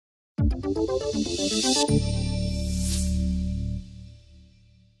Thank you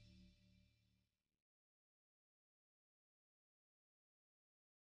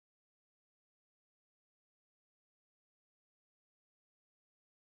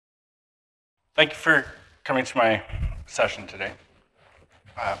for coming to my session today.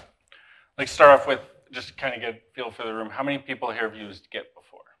 I'd like to start off with just kind of get a feel for the room. How many people here have used Git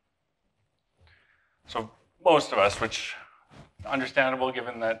before? So most of us, which is understandable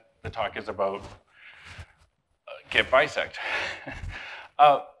given that the talk is about Git bisect.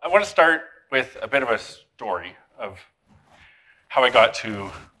 I want to start with a bit of a story of how I got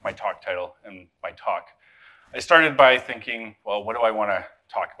to my talk title and my talk. I started by thinking, well, what do I want to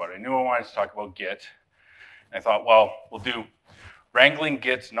talk about? I knew I wanted to talk about Git. And I thought, well, we'll do wrangling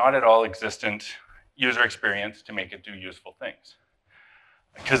Git's not at all existent user experience to make it do useful things.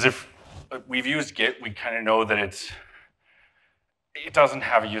 Because if we've used Git, we kind of know that it doesn't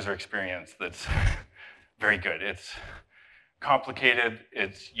have a user experience that's very good. It's complicated.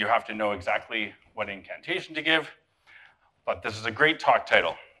 You have to know exactly what incantation to give. But this is a great talk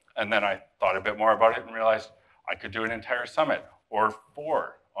title. And then I thought a bit more about it and realized I could do an entire summit or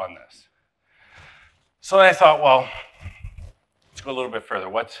 4 on this. So I thought, well, let's go a little bit further.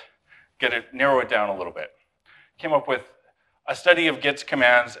 Narrow it down a little bit. Came up with a study of Git's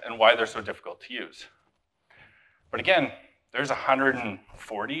commands and why they're so difficult to use. But again, there's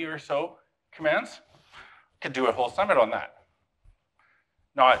 140 or so commands. Could do a whole summit on that.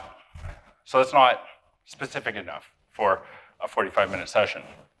 So it's not specific enough for a 45-minute session.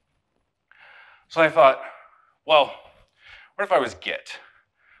 So I thought, well, what if I was Git?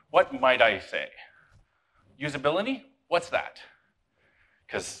 What might I say? Usability? What's that?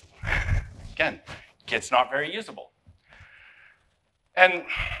 Because, again, Git's not very usable.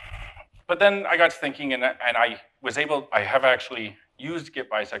 But then I got to thinking, and I have actually used Git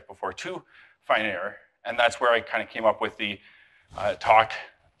bisect before to find an error, and that's where I kind of came up with the talk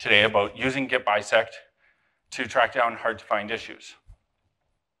today about using Git bisect to track down hard-to-find issues.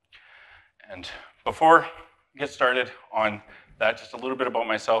 And before we get started on that, just a little bit about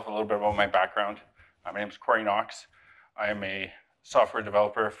myself, a little bit about my background. My name is Cory Knox. I am a software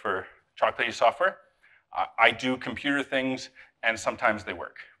developer for Chocolatey Software. I do computer things, and sometimes they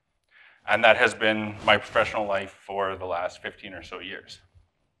work. And that has been my professional life for the last 15 or so years.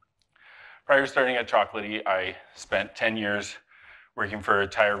 Prior to starting at Chocolatey, I spent 10 years working for a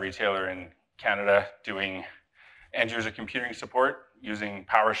tire retailer in Canada doing end-user computing support using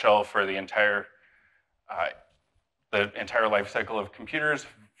PowerShell for the entire life cycle of computers,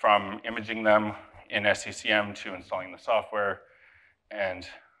 from imaging them in SCCM to installing the software, and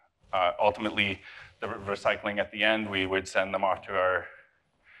ultimately the recycling at the end. We would send them off to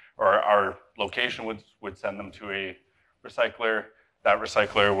our location would send them to a recycler. That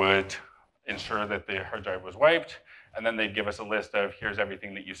recycler would ensure that the hard drive was wiped, and then they'd give us a list of, here's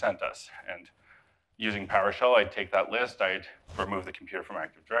everything that you sent us. And using PowerShell, I'd take that list, I'd remove the computer from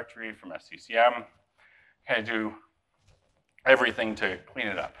Active Directory, from SCCM, kind of do everything to clean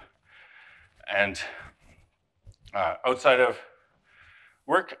it up. And outside of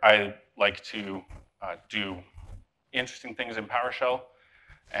work, I like to do interesting things in PowerShell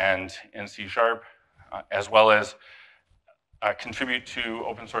and in C#, as well as contribute to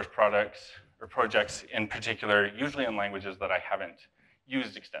open source products or projects in particular, usually in languages that I haven't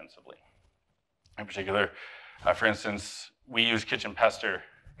used extensively. In particular, for instance, we use Kitchen Pester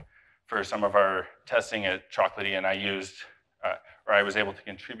for some of our testing at Chocolatey, and I was able to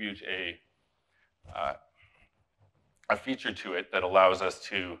contribute a feature to it that allows us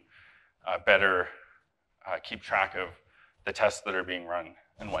to better keep track of the tests that are being run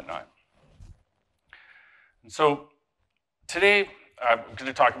and whatnot. And so today, I'm going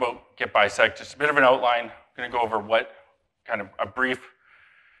to talk about Git bisect, just a bit of an outline. I'm going to go over a brief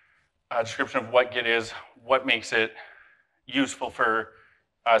description of what Git is, what makes it useful for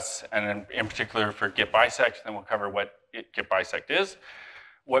us, and in particular for Git bisect. Then we'll cover what Git bisect is,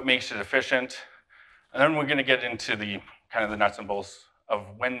 what makes it efficient, and then we're going to get into the nuts and bolts of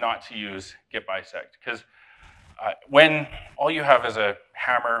when not to use Git bisect. Because when all you have is a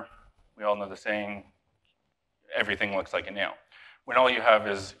hammer, we all know the saying, everything looks like a nail. When all you have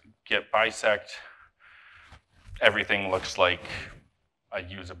is Git bisect, everything looks like a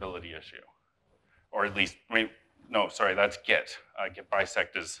usability issue. Or at least, no, sorry, that's Git. Git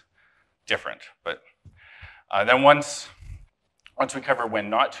bisect is different. But then once we cover when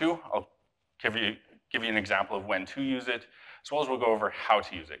not to, I'll give you an example of when to use it, as well as we'll go over how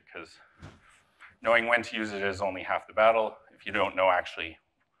to use it, because knowing when to use it is only half the battle. If you don't know actually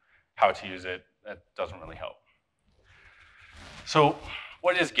how to use it, that doesn't really help. So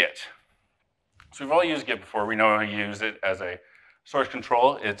what is Git? So we've all used Git before. We know how to use it as a source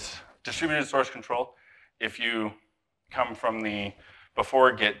control. It's distributed source control. If you come from the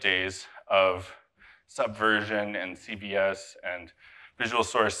before Git days of Subversion and CVS and Visual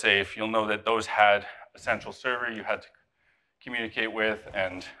Source Safe, you'll know that those had a central server you had to communicate with,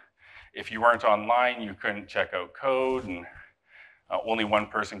 and if you weren't online, you couldn't check out code, and only one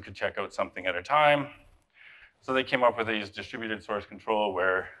person could check out something at a time. So they came up with these distributed source control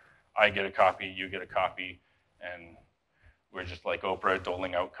where I get a copy, you get a copy, and we're just like Oprah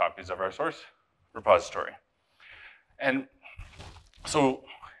doling out copies of our source repository. And so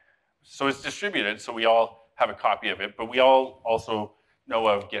it's distributed, so we all have a copy of it, but we all also know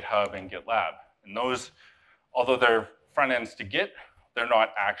of GitHub and GitLab. And those, although they're front ends to Git, they're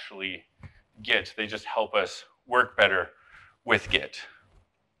not actually Git. They just help us work better with Git.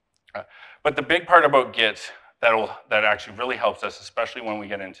 But the big part about Git that actually really helps us, especially when we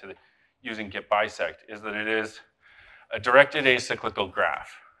get into using Git bisect, is that it is a directed acyclical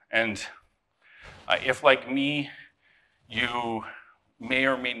graph. And if, like me, you may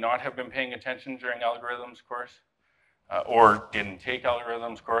or may not have been paying attention during algorithms course, or didn't take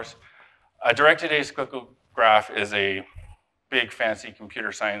algorithms course, a directed acyclical graph is a big fancy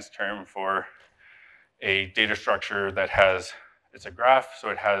computer science term for a data structure that has, it's a graph, so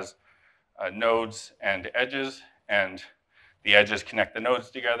it has nodes and edges, and the edges connect the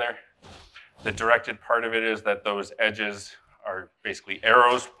nodes together. The directed part of it is that those edges are basically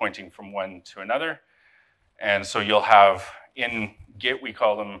arrows pointing from one to another. And so you'll have, in Git, we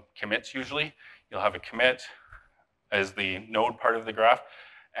call them commits usually. You'll have a commit as the node part of the graph,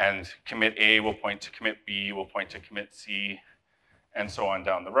 and commit A will point to commit B, will point to commit C, and so on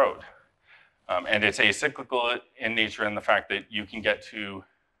down the road. And it's acyclical in nature in the fact that you can get to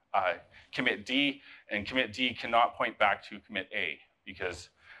commit D, and commit D cannot point back to commit A, because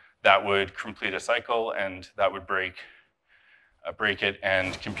that would complete a cycle, and that would break it,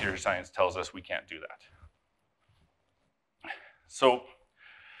 and computer science tells us we can't do that. So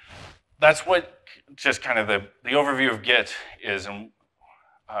that's what just kind of the overview of Git is, and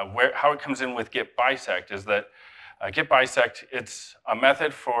how it comes in with Git bisect is that Git bisect, it's a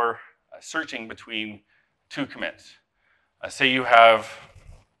method for searching between two commits. Say you have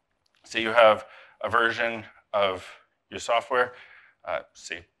a version of your software,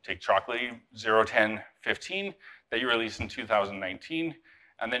 say take Chocolate 0.10.15 that you released in 2019,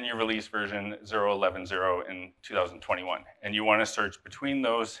 and then you release version 0.11.0 in 2021. And you want to search between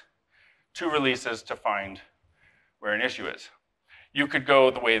those two releases to find where an issue is. You could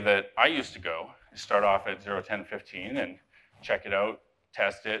go the way that I used to go, start off at 0.10.15 and check it out,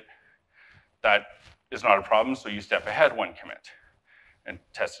 test it. That is not a problem, so you step ahead one commit and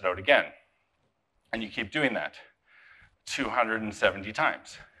test it out again. And you keep doing that 270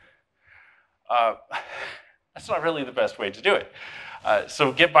 times. That's not really the best way to do it.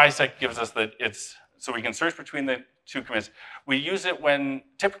 So Git bisect gives us that so we can search between the two commits. We use it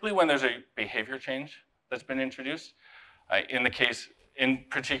typically when there's a behavior change that's been introduced. In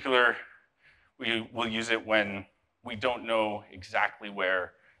particular, we will use it when we don't know exactly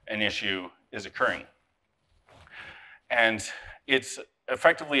where an issue is occurring. And it's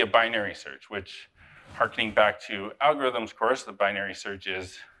effectively a binary search, which, harkening back to algorithms course, the binary search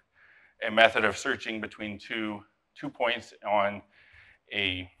is a method of searching between two points on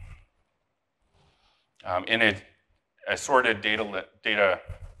in a sorted data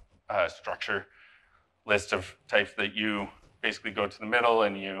structure list of types that you basically go to the middle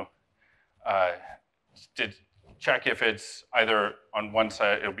and you check if it's either on one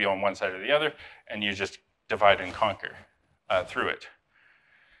side, it'll be on one side or the other, and you just divide and conquer through it.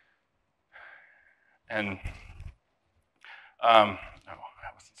 And I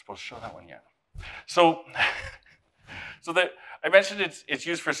wasn't supposed to show that one yet. So I mentioned it's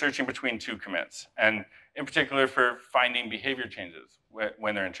used for searching between two commits, and in particular for finding behavior changes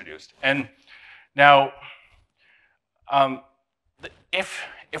when they're introduced. And now,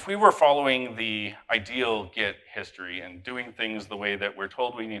 if we were following the ideal Git history and doing things the way that we're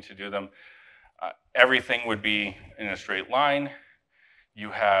told we need to do them, everything would be in a straight line.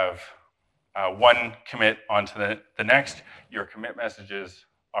 You have one commit onto the next. Your commit messages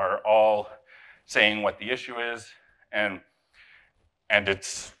are all saying what the issue is, and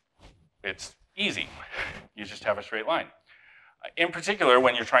it's easy. You just have a straight line. In particular,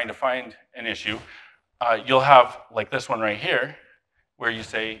 when you're trying to find an issue, you'll have, like this one right here, where you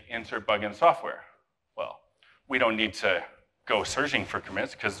say insert bug in software. Well, we don't need to go searching for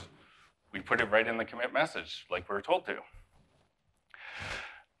commits because we put it right in the commit message like we're told to.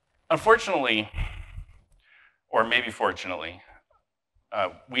 Unfortunately, or maybe fortunately,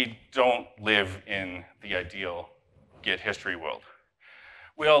 we don't live in the ideal Git history world.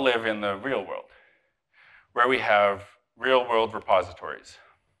 We all live in the real world, where we have real-world repositories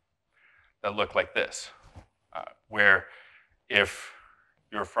that look like this, where if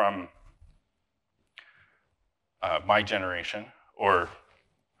you're from my generation, or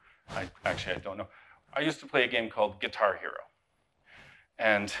actually I don't know, I used to play a game called Guitar Hero,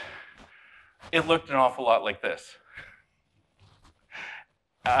 and it looked an awful lot like this.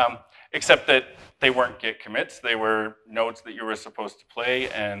 Except that they weren't Git commits, they were notes that you were supposed to play,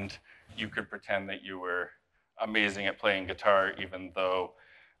 and you could pretend that you were amazing at playing guitar, even though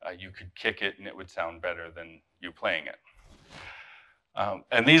you could kick it and it would sound better than you playing it.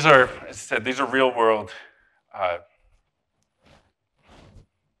 And these are, as I said, these are real world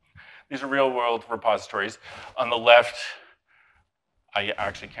repositories. On the left, I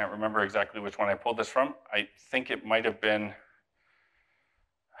actually can't remember exactly which one I pulled this from. I think it might have been,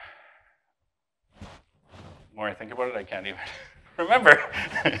 the more I think about it, I can't even remember.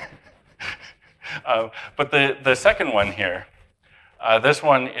 But the second one here, this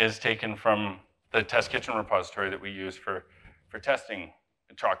one is taken from the Test Kitchen repository that we use for testing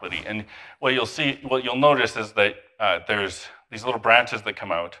Chocolatey. And what you'll notice is that there's these little branches that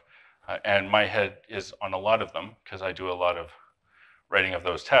come out, and my head is on a lot of them because I do a lot of writing of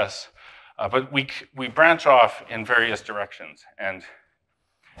those tests. But we branch off in various directions, and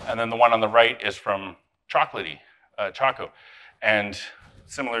then the one on the right is from Chocolatey, Choco, and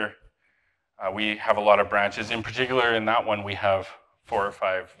similar. We have a lot of branches. In particular, in that one, we have 4 or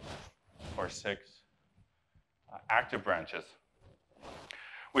 5 or 6 active branches,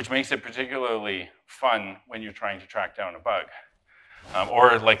 which makes it particularly fun when you're trying to track down a bug.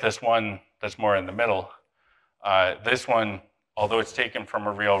 Or like this one that's more in the middle. This one, although it's taken from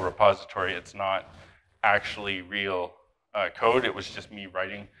a real repository, it's not actually real code. It was just me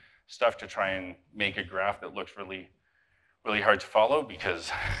writing stuff to try and make a graph that looks really, really hard to follow,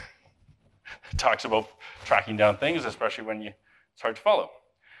 because it talks about tracking down things, especially when it's hard to follow.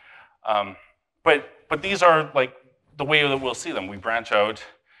 But these are like the way that we'll see them. We branch out,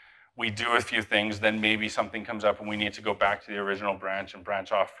 we do a few things, then maybe something comes up and we need to go back to the original branch and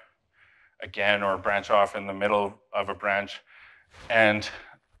branch off again, or branch off in the middle of a branch. And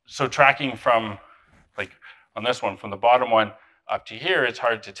so tracking from, like on this one, from the bottom one up to here, it's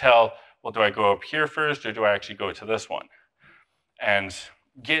hard to tell, well, do I go up here first or do I actually go to this one? And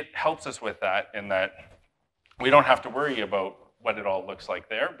Git helps us with that, in that we don't have to worry about what it all looks like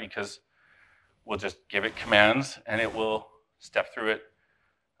there, because we'll just give it commands and it will step through it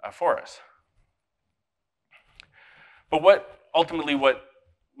for us. But ultimately what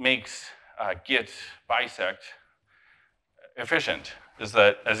makes Git bisect efficient is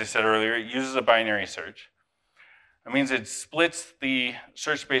that, as I said earlier, it uses a binary search. That means it splits the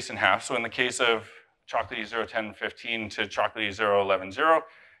search space in half. So in the case of Chocolatey 0.10.15 to Chocolatey 0.11.0,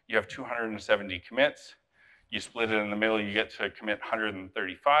 you have 270 commits. You split it in the middle, you get to commit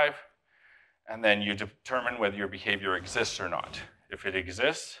 135, and then you determine whether your behavior exists or not. If it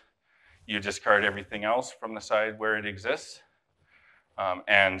exists, you discard everything else from the side where it exists,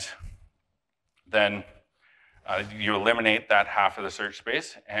 and then you eliminate that half of the search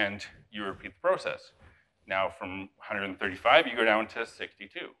space, and you repeat the process. Now from 135, you go down to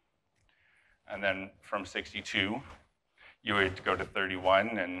 62. And then from 62, you would go to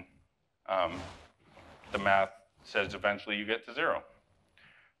 31, and the math says eventually you get to 0.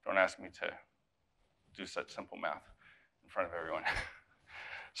 Don't ask me to do such simple math in front of everyone.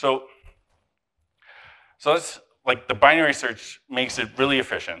 So that's like, the binary search makes it really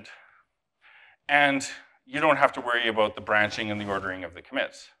efficient, and you don't have to worry about the branching and the ordering of the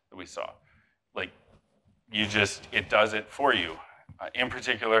commits that we saw. Like, it does it for you. In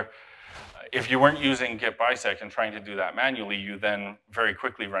particular, if you weren't using Git bisect and trying to do that manually, you then very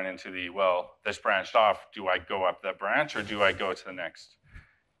quickly run into the, well, this branched off, do I go up that branch or do I go to the next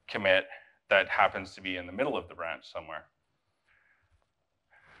commit that happens to be in the middle of the branch somewhere?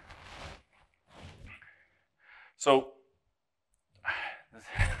 So,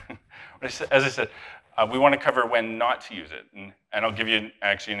 as I said, we want to cover when not to use it. And I'll give you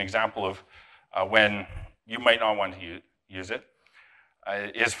actually an example of when you might not want to use it.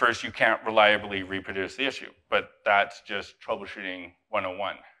 Is first, you can't reliably reproduce the issue, but that's just troubleshooting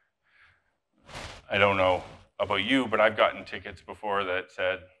 101. I don't know about you, but I've gotten tickets before that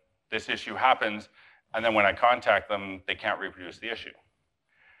said, this issue happens, and then when I contact them, they can't reproduce the issue.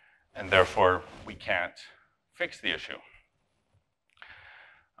 And therefore, we can't fix the issue.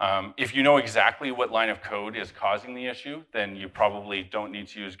 If you know exactly what line of code is causing the issue, then you probably don't need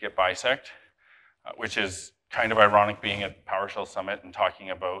to use Git bisect, which is kind of ironic being at PowerShell Summit and talking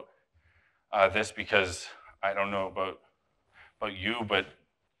about this, because I don't know about you, but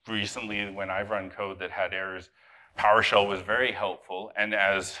recently when I've run code that had errors, PowerShell was very helpful. And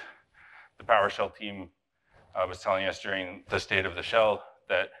as the PowerShell team was telling us during the State of the Shell,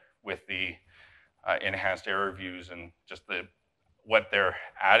 that with the enhanced error views and just what they're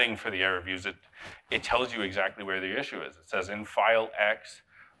adding for the error views, it tells you exactly where the issue is. It says in file X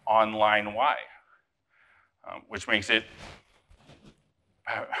on line Y, which makes it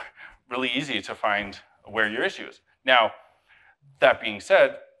really easy to find where your issue is. Now, that being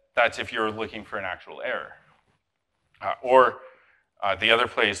said, that's if you're looking for an actual error. Or the other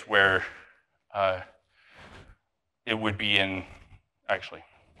place where it would be in, actually,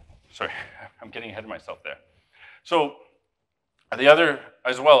 sorry, I'm getting ahead of myself there. So the other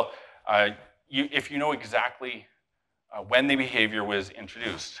as well, if you know exactly when the behavior was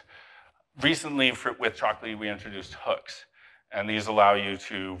introduced. Recently with Chocolatey, we introduced hooks, and these allow you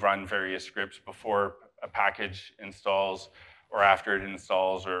to run various scripts before a package installs or after it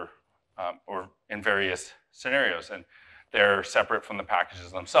installs, or in various scenarios, and they're separate from the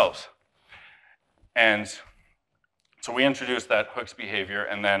packages themselves. And so we introduced that hooks behavior,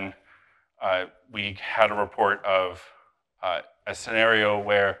 and then we had a report of a scenario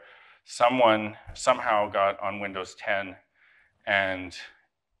where someone somehow got on Windows 10 and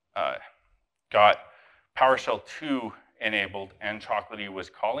got PowerShell 2 enabled, and Chocolatey was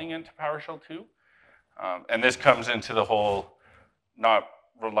calling into PowerShell 2. And this comes into the whole not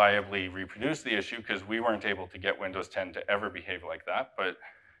reliably reproduce the issue, because we weren't able to get Windows 10 to ever behave like that, but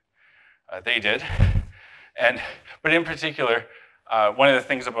they did. But in particular, one of the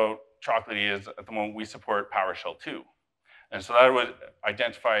things about Chocolatey is at the moment we support PowerShell 2. And so that would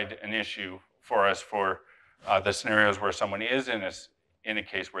identified an issue for us for the scenarios where someone is in a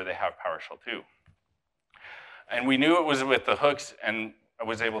case where they have PowerShell 2. And we knew it was with the hooks, and I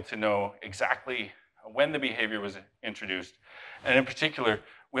was able to know exactly when the behavior was introduced. And in particular,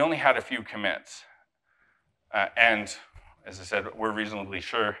 we only had a few commits. And as I said, we're reasonably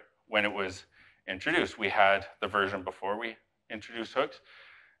sure when it was introduced. We had the version before we introduced hooks,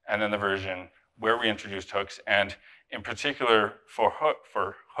 and then the version where we introduced hooks. And in particular, for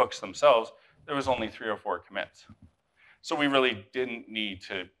hooks themselves, there was only 3 or 4 commits. So we really didn't need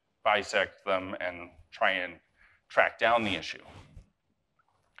to bisect them and try and track down the issue.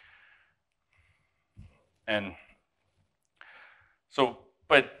 And so,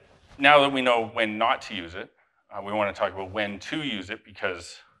 but now that we know when not to use it, we want to talk about when to use it,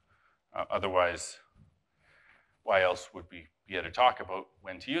 because otherwise, why else would we be able to talk about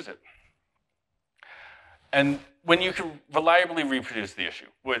when to use it? And when you can reliably reproduce the issue,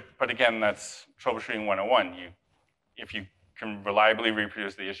 but again, that's troubleshooting 101. If you can reliably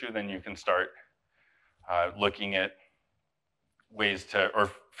reproduce the issue, then you can start looking at ways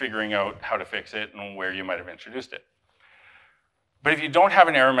or figuring out how to fix it and where you might have introduced it. But if you don't have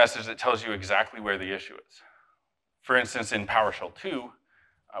an error message that tells you exactly where the issue is, for instance, in PowerShell 2,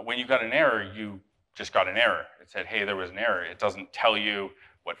 when you got an error, you just got an error. It said, hey, there was an error. It doesn't tell you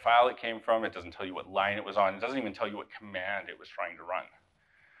what file it came from. It doesn't tell you what line it was on. It doesn't even tell you what command it was trying to run.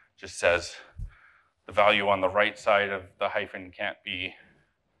 It just says the value on the right side of the hyphen can't be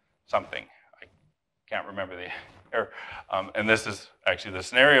something. I can't remember the error. And this is actually the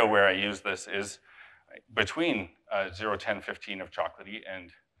scenario where I use this is between 0.10.15 of Chocolatey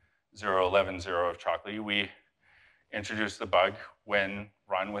and 0.11.0 of Chocolatey. We introduced the bug when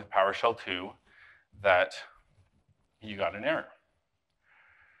run with PowerShell 2 that you got an error.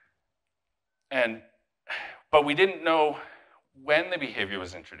 But we didn't know when the behavior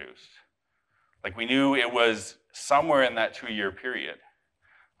was introduced. Like, we knew it was somewhere in that 2-year period.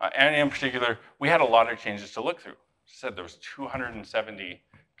 And in particular, we had a lot of changes to look through. I said there was 270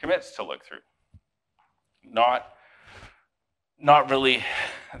 commits to look through. Not really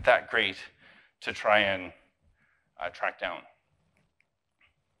that great to try and track down.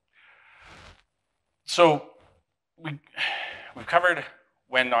 So we've covered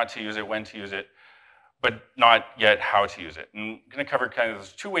when not to use it, when to use it, but not yet how to use it. And I'm going to cover kind of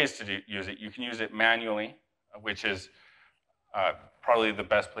those 2 ways to use it. You can use it manually, which is probably the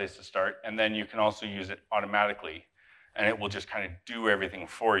best place to start. And then you can also use it automatically, and it will just kind of do everything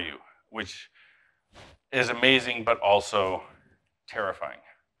for you, which is amazing, but also terrifying,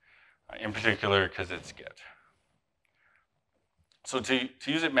 in particular because it's Git. So to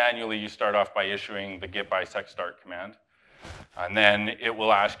use it manually, you start off by issuing the git bisect start command. And then it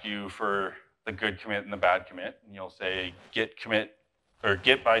will ask you for the good commit and the bad commit. And you'll say git commit, or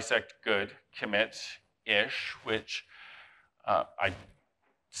git bisect good commit ish, which I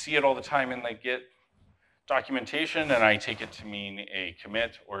see it all the time in the git documentation, and I take it to mean a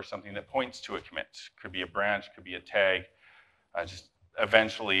commit or something that points to a commit. Could be a branch, could be a tag, just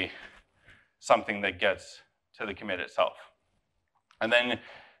eventually something that gets to the commit itself. And then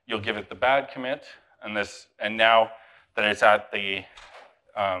you'll give it the bad commit, and now that it's at the,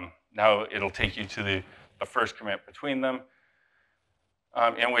 now it'll take you to the first commit between them,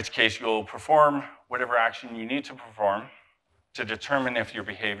 in which case you'll perform whatever action you need to perform to determine if your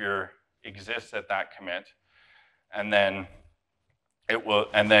behavior exists at that commit, and then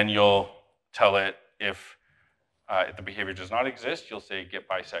you'll tell it if the behavior does not exist, you'll say get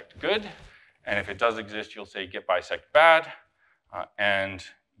bisect good, and if it does exist, you'll say get bisect bad, and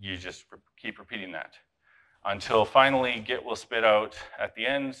you just keep repeating that until finally Git will spit out at the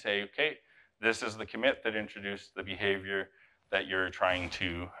end, say, okay, this is the commit that introduced the behavior that you're trying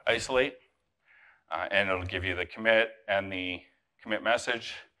to isolate, and it'll give you the commit and the commit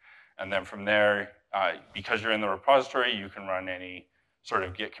message, and then from there, because you're in the repository, you can run any sort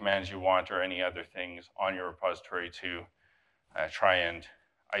of Git commands you want or any other things on your repository to try and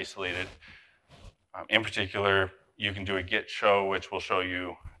isolate it. In particular, you can do a Git show, which will show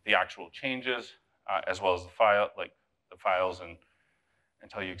you the actual changes, as well as the files, and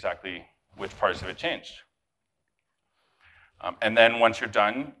tell you exactly which parts of it changed. And then once you're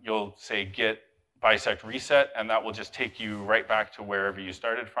done, you'll say git bisect reset, and that will just take you right back to wherever you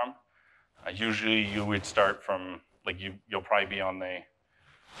started from. Usually you would start from, like you'll probably be on the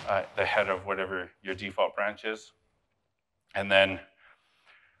head of whatever your default branch is. And then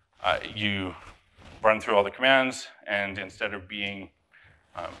you run through all the commands, and instead of being,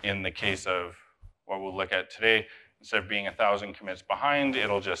 in the case of what we'll look at today, instead of being 1,000 commits behind,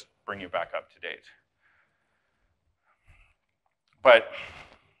 it'll just bring you back up to date. But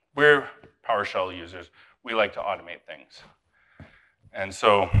we're PowerShell users. We like to automate things. And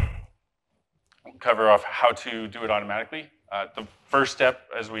so we'll cover off how to do it automatically. The first step,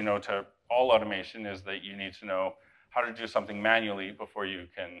 as we know to all automation, is that you need to know how to do something manually before you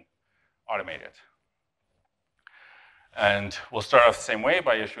can automate it. And we'll start off the same way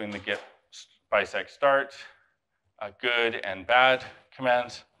by issuing the git bisect start, good and bad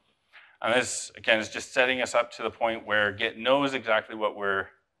commands. And this, again, is just setting us up to the point where Git knows exactly what we're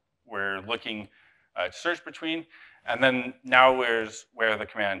looking to search between. And then now where's where the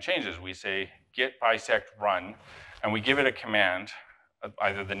command changes. We say git bisect run, and we give it a command,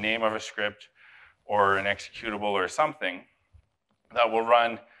 either the name of a script or an executable or something that will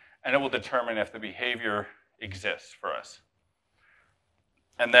run, and it will determine if the behavior exists for us.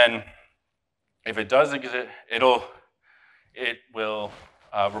 And then if it does exist, it will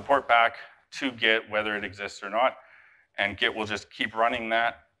report back to Git whether it exists or not, and Git will just keep running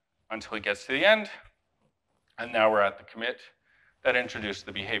that until it gets to the end, and now we're at the commit that introduced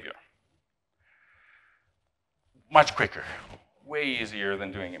the behavior. Much quicker, way easier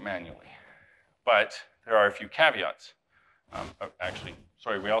than doing it manually. But there are a few caveats. Actually,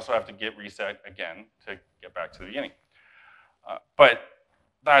 sorry, we also have to git reset again to get back to the beginning. But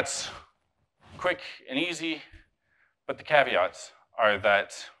that's quick and easy, but the caveats are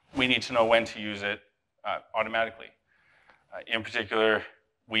that we need to know when to use it automatically. In particular,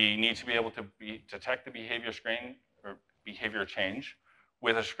 we need to be able to detect the behavior screen or behavior change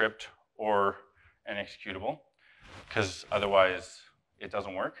with a script or an executable, because otherwise it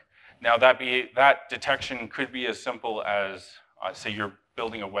doesn't work. Now that detection could be as simple as, say you're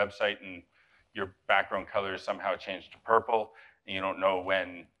building a website and your background color somehow changed to purple, and you don't know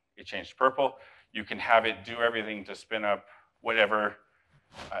when it changed to purple. You can have it do everything to spin up whatever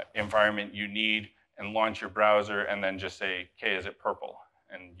environment you need and launch your browser and then just say, okay, is it purple?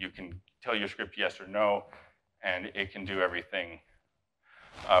 And you can tell your script yes or no, and it can do everything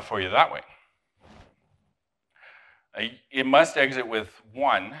for you that way. It must exit with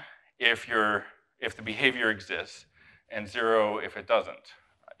 1 if the behavior exists, and 0 if it doesn't.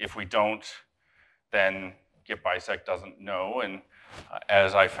 If we don't, then git bisect doesn't know, and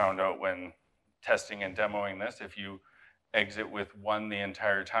as I found out when testing and demoing this, if you exit with 1 the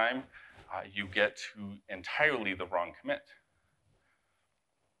entire time, you get to entirely the wrong commit.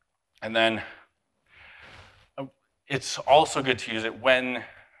 And then it's also good to use it when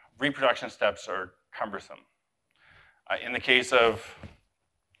reproduction steps are cumbersome. In the case of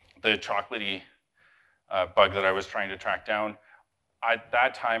the chocolatey bug that I was trying to track down, at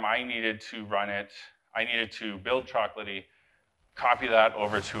that time I needed to run it, I needed to build chocolatey, copy that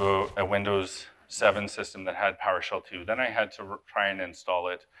over to a Windows 7 system that had PowerShell 2. Then I had to try and install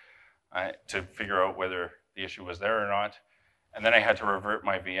it to figure out whether the issue was there or not. And then I had to revert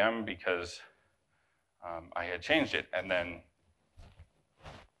my VM because I had changed it, and then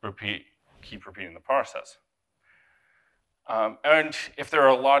keep repeating the process. And if there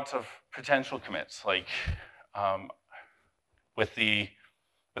are lots of potential commits, like with the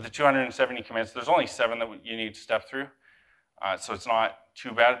 270 commits, there's only 7 that you need to step through. So it's not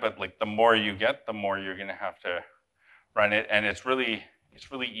too bad, but like the more you get, the more you're gonna have to run it. And it's really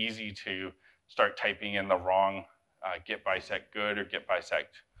easy to start typing in the wrong git bisect good or git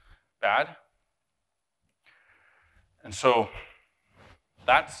bisect bad. And so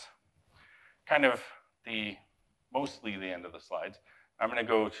that's kind of mostly the end of the slides. I'm gonna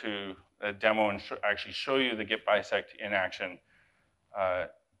go to a demo and actually show you the git bisect in action,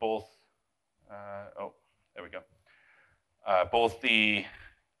 both, oh, there we go. Both the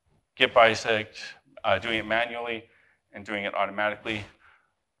git bisect, doing it manually and doing it automatically.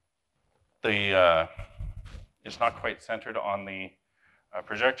 It's not quite centered on the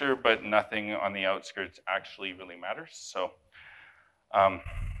projector, but nothing on the outskirts actually really matters. So I'll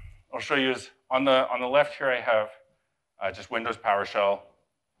show you on the left here. I have just Windows PowerShell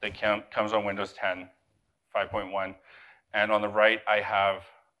that comes on Windows 10, 5.1, and on the right I have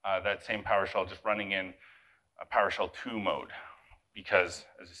that same PowerShell just running in PowerShell 2 mode, because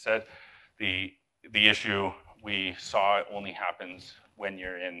as I said, the issue we saw only happens when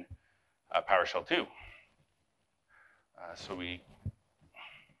you're in PowerShell 2. So we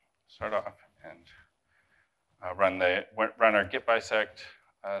start off and run our git bisect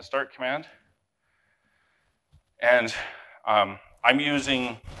start command, and I'm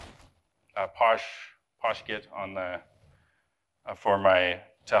using PoshGit on the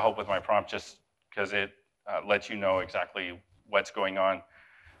to help with my prompt, just because it lets you know exactly what's going on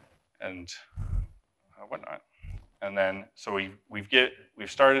and whatnot. And then so we've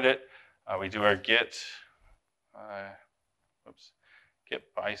started it. We do our git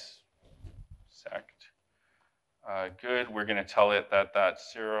bisect good. We're going to tell it that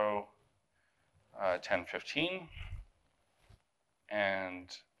that's 0, 10, 15, and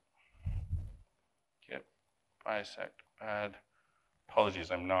git bisect bad.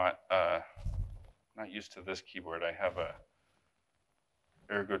 Apologies, I'm not used to this keyboard. I have a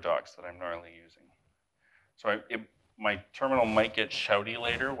Ergodox that I'm normally using. So my terminal might get shouty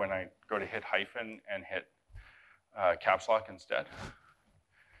later when I go to hit hyphen and hit caps lock instead.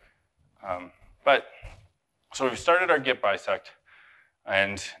 So we've started our git bisect,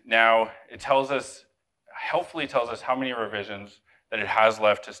 and now it helpfully tells us how many revisions that it has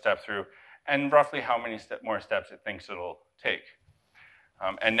left to step through, and roughly how many more steps it thinks it'll take.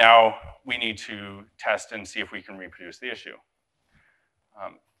 And now we need to test and see if we can reproduce the issue.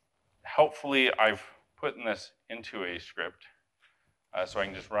 Helpfully, I've put this into a script, so I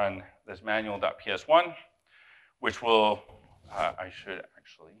can just run this manual.ps1, which will, I should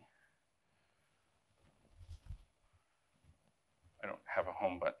actually, I don't have a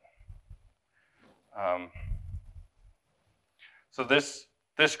home button. So this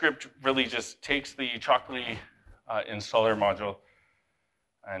script really just takes the Chocolatey installer module,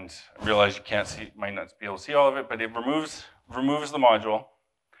 and I realize you might not be able to see all of it, but it removes the module,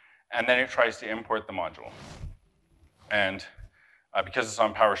 and then it tries to import the module. And because it's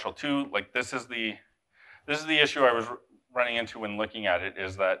on PowerShell 2, like this is the issue I was running into when looking at it,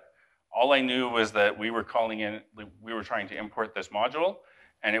 is that all I knew was that we were trying to import this module,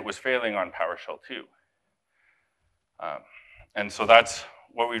 and it was failing on PowerShell 2. And so that's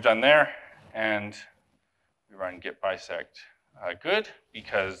what we've done there, and we run git bisect good,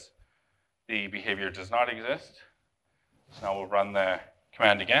 because the behavior does not exist. So now we'll run the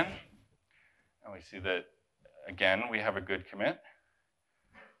command again, and we see that, again, we have a good commit.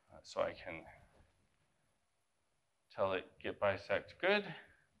 So I can tell it git bisect good,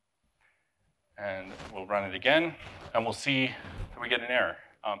 and we'll run it again, and we'll see that we get an error.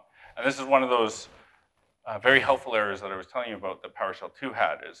 And this is one of those very helpful errors that I was telling you about that PowerShell 2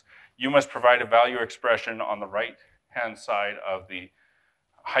 had, is you must provide a value expression on the right-hand side of the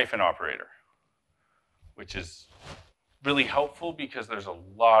hyphen operator, which is really helpful because there's a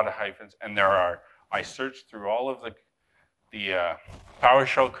lot of hyphens, and I searched through all of the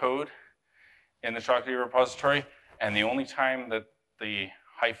PowerShell code in the Chocolatey repository, and the only time that the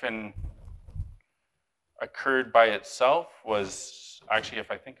hyphen occurred by itself was, actually, if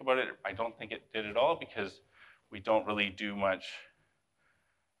I think about it, I don't think it did at all, because we don't really do much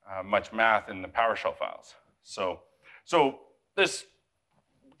math in the PowerShell files. So this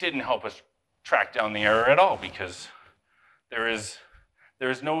didn't help us track down the error at all, because there is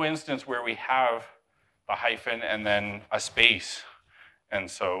no instance where we have the hyphen and then a space. And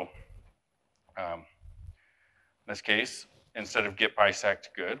so in this case, instead of git bisect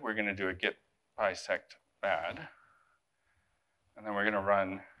good, we're going to do a git bisect bad. And then we're going to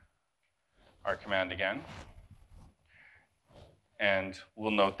run our command again. And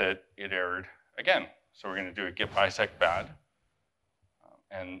we'll note that it errored again. So we're going to do a git bisect bad.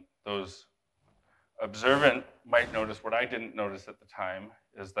 And those observant might notice what I didn't notice at the time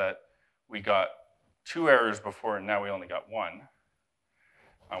is that we got 2 errors before, and now we only got 1,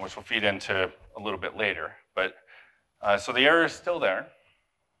 which will feed into a little bit later. But so the error is still there.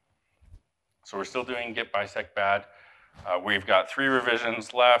 So we're still doing git bisect bad. We've got 3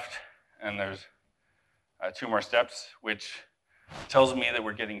 revisions left, and there's 2 more steps, which tells me that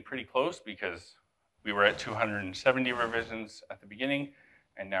we're getting pretty close because we were at 270 revisions at the beginning,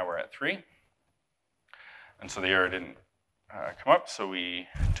 and now we're at 3. And so the error didn't come up, so we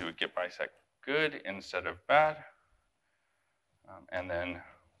do a git bisect good instead of bad, and then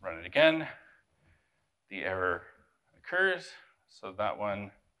run it again. The error occurs, so that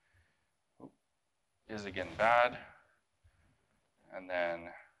one is again bad. And then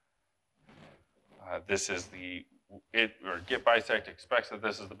this is git bisect expects that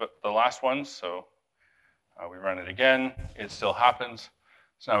this is the last one, so we run it again. It still happens.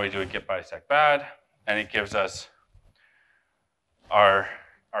 So now we do a git bisect bad, and it gives us our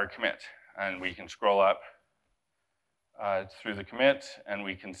commit. And we can scroll up through the commit, and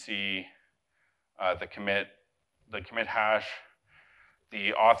we can see the commit hash.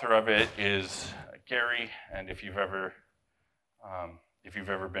 The author of it is Gary, and if you've ever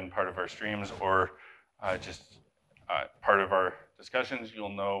been part of our streams or just part of our discussions, you'll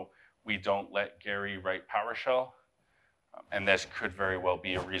know we don't let Gary write PowerShell, and this could very well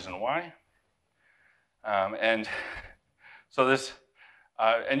be a reason why. And so this,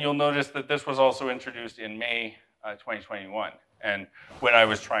 and you'll notice that this was also introduced in May 2021. And when I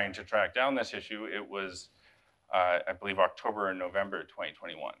was trying to track down this issue, it was, I believe, October or November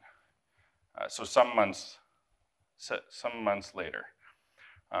 2021. So some months later.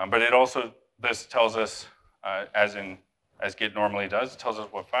 But it also, this tells us, as Git normally does, it tells us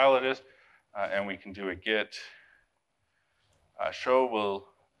what file it is, and we can do a git show. We'll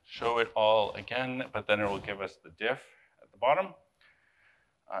show it all again, but then it will give us the diff at the bottom,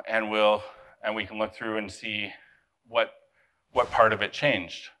 and we can look through and see what part of it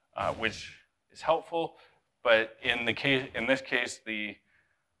changed, which is helpful. But in this case, the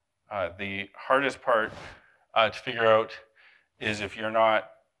hardest part to figure out is if you're not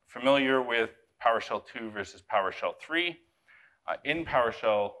familiar with PowerShell 2 versus PowerShell 3. In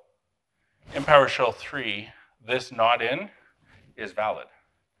PowerShell 3, this not in is valid,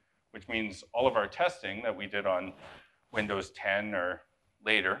 which means all of our testing that we did on Windows 10 or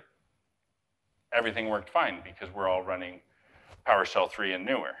later, everything worked fine because we're all running PowerShell 3 and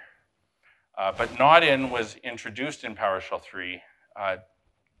newer. But not in was introduced in PowerShell 3.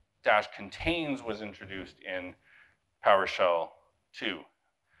 Dash contains was introduced in PowerShell 2.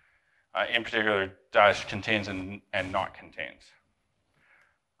 In particular, dash contains and not contains.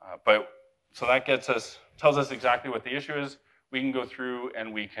 So that tells us exactly what the issue is. We can go through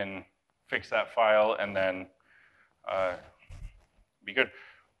and we can fix that file and then be good.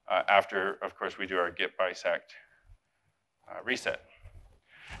 After, of course, we do our git bisect reset.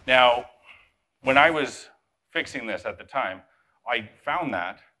 Now, when I was fixing this at the time, I found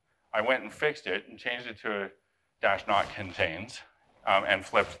that. I went and fixed it and changed it to dash not contains and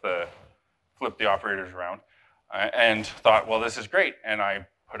flipped the operators around and thought, well, this is great. And I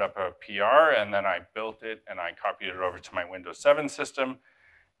put up a PR and then I built it and I copied it over to my Windows 7 system,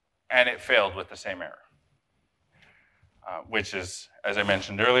 and it failed with the same error. Which is, as I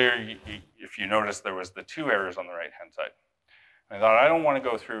mentioned earlier, if you notice, there was the 2 errors on the right-hand side. And I thought, I don't want to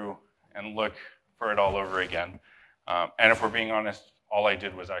go through and look for it all over again. And if we're being honest, all I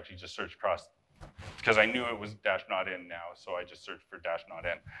did was actually just search across, because I knew it was dash not in now, so I just searched for dash not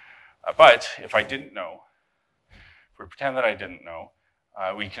in. But if I didn't know, if we pretend that I didn't know,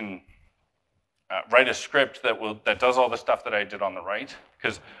 we can write a script that does all the stuff that I did on the right,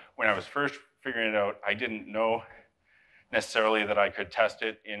 because when I was first figuring it out, I didn't know necessarily that I could test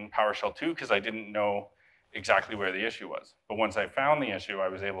it in PowerShell 2 because I didn't know exactly where the issue was. But once I found the issue, I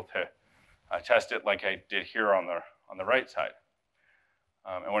was able to test it like I did here on the right side.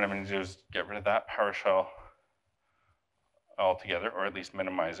 And what I'm going to do is get rid of that PowerShell altogether, or at least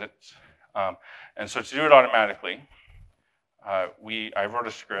minimize it. And so to do it automatically, I wrote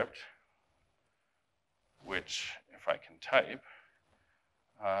a script, which, if I can type,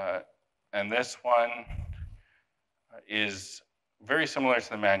 and this one is very similar to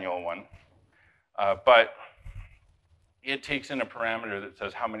the manual one, but it takes in a parameter that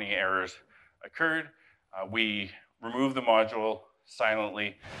says how many errors occurred. We remove the module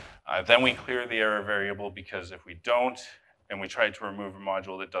silently, then we clear the error variable, because if we don't, and we try to remove a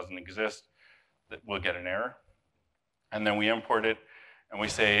module that doesn't exist, we'll get an error. And then we import it, and we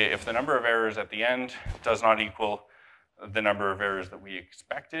say if the number of errors at the end does not equal the number of errors that we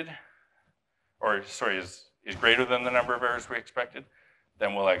expected, or sorry, is greater than the number of errors we expected,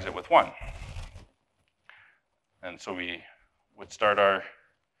 then we'll exit with 1. And so we would start our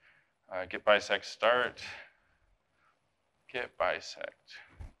get bisect start, get bisect,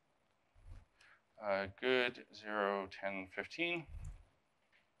 good 0, 10, 15,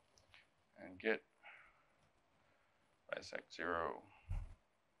 and get bisect 0,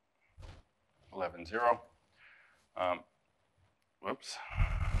 11, 0. Whoops,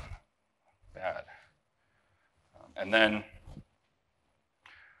 bad. And then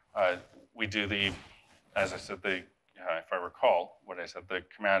we do the, as I said, if I recall what I said, the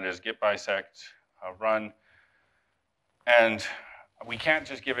command is get bisect, run, and we can't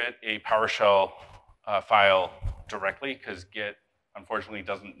just give it a PowerShell file directly, because Git, unfortunately,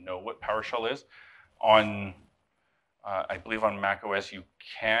 doesn't know what PowerShell is. On, I believe on macOS, you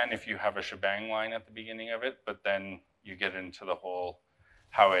can if you have a shebang line at the beginning of it, but then you get into the whole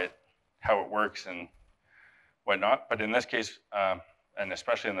how it works and whatnot. But in this case, and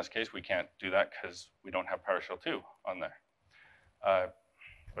especially in this case, we can't do that because we don't have PowerShell 2 on there.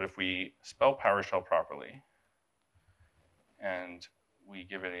 But if we spell PowerShell properly, and we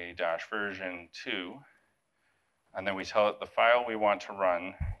give it a -version 2, and then we tell it the file we want to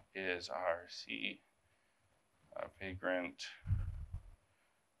run is our C vagrant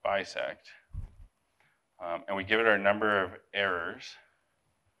bisect, and we give it our number of errors,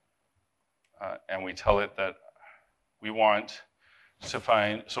 and we tell it that we want to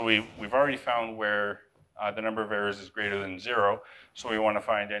find, so we've already found where the number of errors is greater than 0, so we want to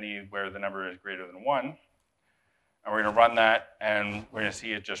find anywhere the number is greater than 1. And we're going to run that, and we're going to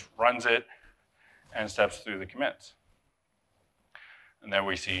see it just runs it and steps through the commits. And then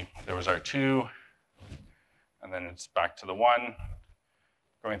we see there was our 2, and then it's back to the 1,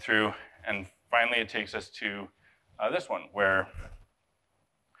 going through, and finally it takes us to this one, where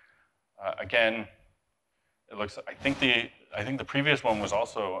again, it looks. I think the previous one was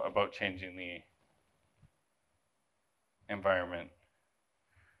also about changing the environment.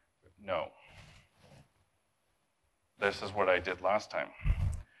 No. This is what I did last time.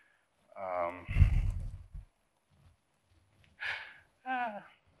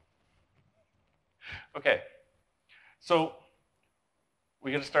 Okay, so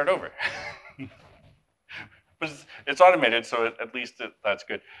we got to start over. But it's automated, so at least that's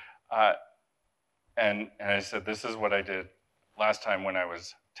good. And I said, this is what I did last time when I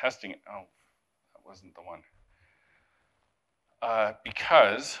was testing it. Oh, that wasn't the one.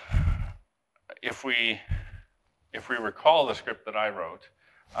 Because if we recall the script that I wrote,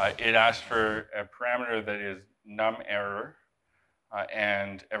 it asked for a parameter that is num error,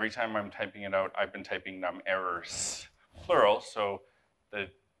 and every time I'm typing it out, I've been typing num errors, plural, so the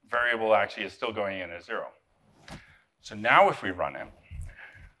variable actually is still going in as 0. So now if we run it,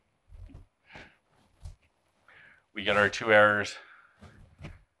 we get our 2 errors,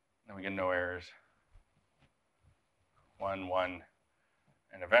 then we get no errors, 1, 1,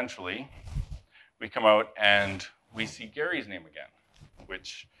 and eventually we come out and we see Gary's name again,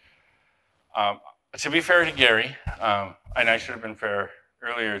 which, to be fair to Gary, and I should have been fair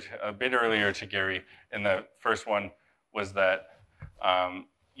a bit earlier to Gary in the first one, was that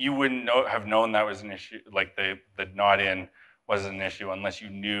you wouldn't have known that was an issue, like the not in was an issue, unless you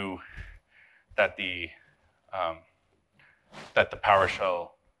knew that the PowerShell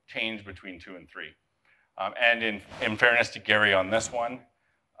changed between 2 and 3. And in fairness to Gary on this one,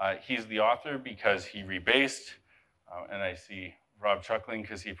 he's the author because he rebased, and I see Rob chuckling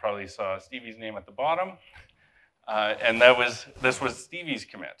because he probably saw Stevie's name at the bottom, and this was Stevie's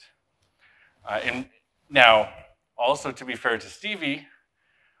commit. And now, also to be fair to Stevie,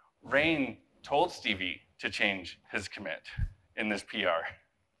 Rain told Stevie to change his commit in this PR.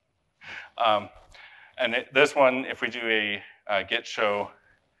 And this one, if we do a git show,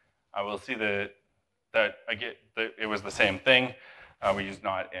 we'll see that it was the same thing. We used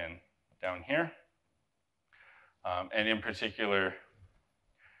not in down here. And in particular,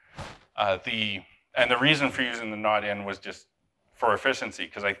 the reason for using the not in was just for efficiency,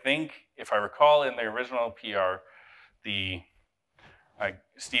 because I think, if I recall, in the original PR,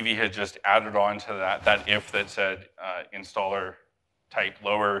 Stevie had just added on to that if that said installer type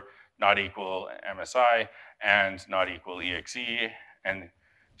lower not equal MSI and not equal exe, and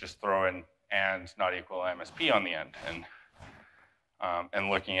just throw in and not equal MSP on the end. And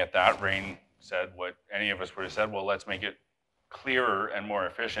looking at that, Rain said what any of us would have said, well, let's make it clearer and more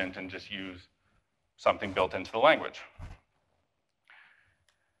efficient and just use something built into the language.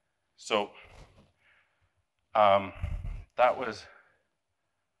 So that was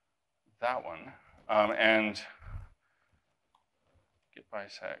that one. And git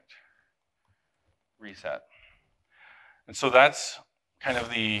bisect reset. And so that's kind of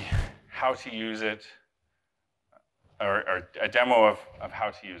the how to use it, or a demo of how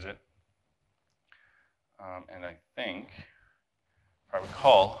to use it. And I think, if I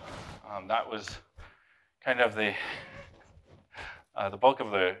recall, that was kind of the bulk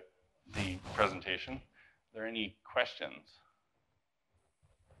of the presentation. Are there any questions?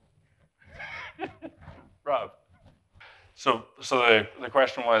 Rob. So the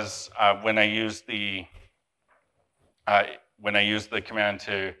question was when I used the command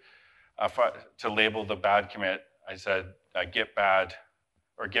to label the bad commit, I said git bad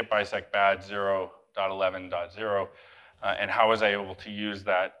or git bisect bad 0.11.0, and how was I able to use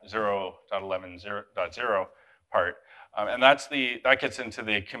that 0.11.0 part? And that gets into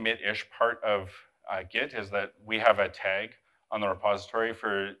the commit-ish part of Git, is that we have a tag on the repository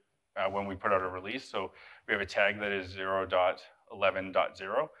for when we put out a release. So we have a tag that is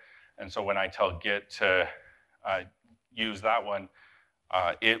 0.11.0. And so when I tell Git to use that one,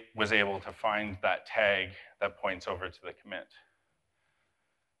 it was able to find that tag that points over to the commit.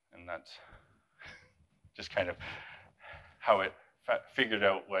 And that's just kind of how it figured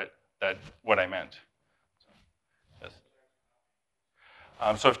out what I meant. Yes.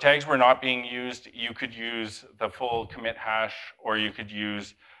 So if tags were not being used, you could use the full commit hash, or you could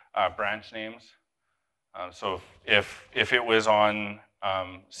use branch names. So if it was on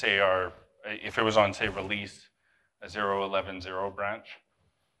say release a 0.11.0 branch,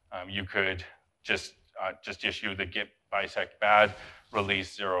 you could just issue the git bisect bad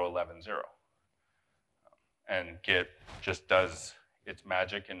release 0.11.0, and Git just does its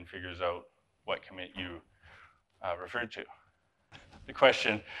magic and figures out what commit you referred to. The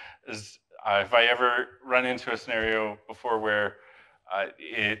question is, if I ever run into a scenario before where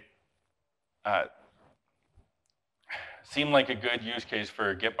it seemed like a good use case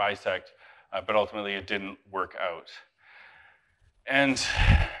for git bisect, but ultimately it didn't work out. And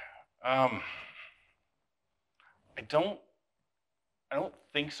I don't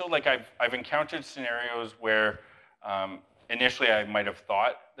think so. Like I've encountered scenarios where initially I might have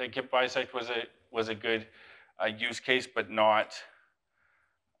thought that git bisect was a good use case, but not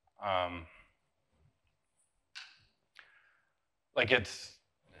like it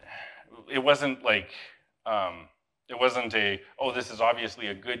wasn't like it wasn't oh, this is obviously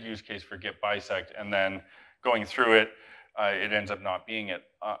a good use case for git bisect, and then going through it, it ends up not being it.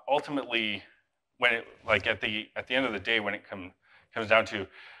 Ultimately, when it at the end of the day, when it comes down to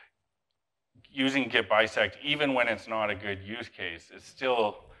using git bisect, even when it's not a good use case, it's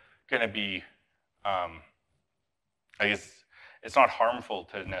still going to be, I guess, it's not harmful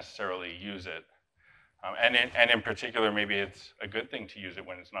to necessarily use it. And in particular, maybe it's a good thing to use it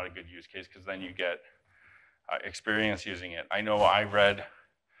when it's not a good use case, because then you get experience using it. I know I read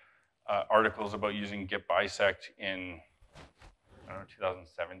articles about using git bisect in, I don't know,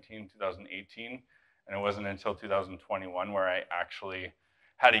 2017, 2018, and it wasn't until 2021 where I actually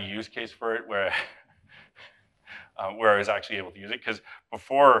had a use case for it where I was actually able to use it. Because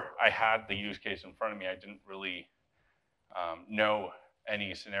before I had the use case in front of me, I didn't really know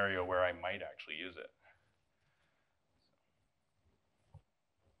any scenario where I might actually use it.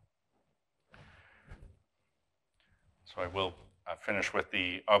 So I will finish with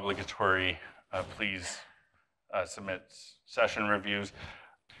the obligatory, please submit session reviews.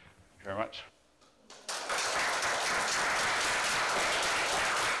 Thank you very much.